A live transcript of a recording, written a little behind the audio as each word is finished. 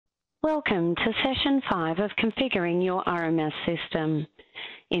Welcome to Session 5 of Configuring Your RMS System.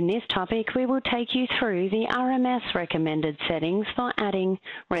 In this topic, we will take you through the RMS recommended settings for adding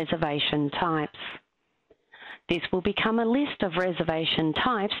reservation types. This will become a list of reservation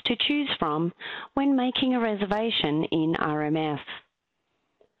types to choose from when making a reservation in RMS.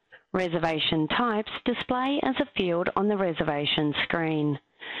 Reservation types display as a field on the reservation screen.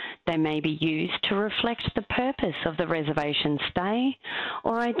 They may be used to reflect the purpose of the reservation stay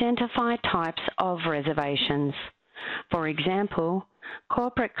or identify types of reservations. For example,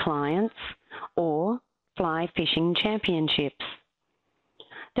 corporate clients or fly fishing championships.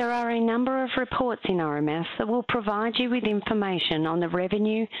 There are a number of reports in RMS that will provide you with information on the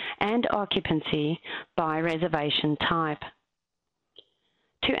revenue and occupancy by reservation type.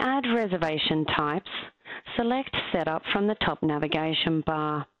 To add reservation types, select Setup from the top navigation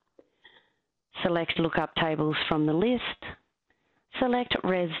bar. Select Lookup Tables from the list. Select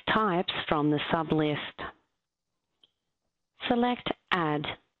Res Types from the sublist. Select Add.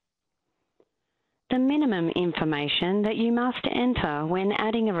 The minimum information that you must enter when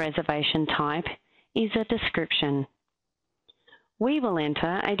adding a reservation type is a description. We will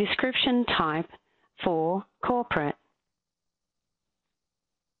enter a description type for corporate.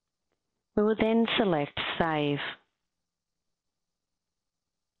 We will then select Save.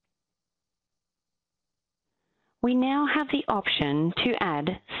 We now have the option to add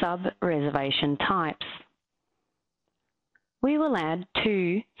sub-reservation types. We will add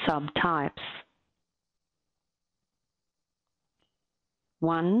 2 subtypes.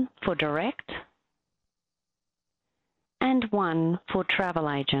 One for direct and one for travel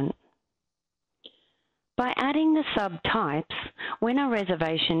agent. By adding the subtypes, when a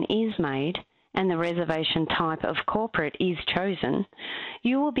reservation is made and the reservation type of corporate is chosen,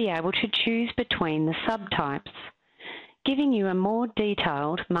 you will be able to choose between the subtypes, giving you a more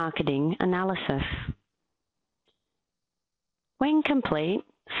detailed marketing analysis. When complete,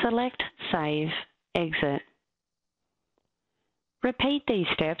 select Save, Exit. Repeat these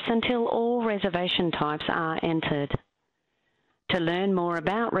steps until all reservation types are entered. To learn more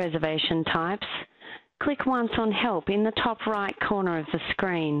about reservation types, click once on Help in the top right corner of the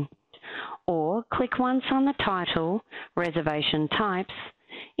screen, or click once on the title, Reservation Types,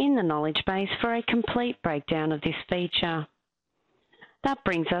 in the knowledge base for a complete breakdown of this feature. That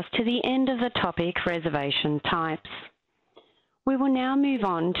brings us to the end of the topic Reservation Types. We will now move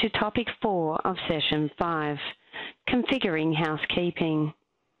on to Topic 4 of Session 5, Configuring Housekeeping.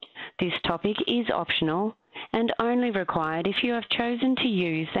 This topic is optional and only required if you have chosen to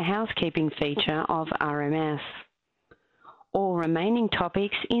use the housekeeping feature of RMS. All remaining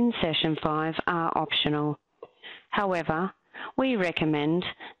topics in Session 5 are optional. However, we recommend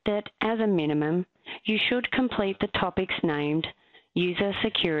that as a minimum, you should complete the topics named User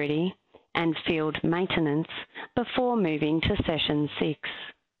Security and Field Maintenance before moving to Session 6.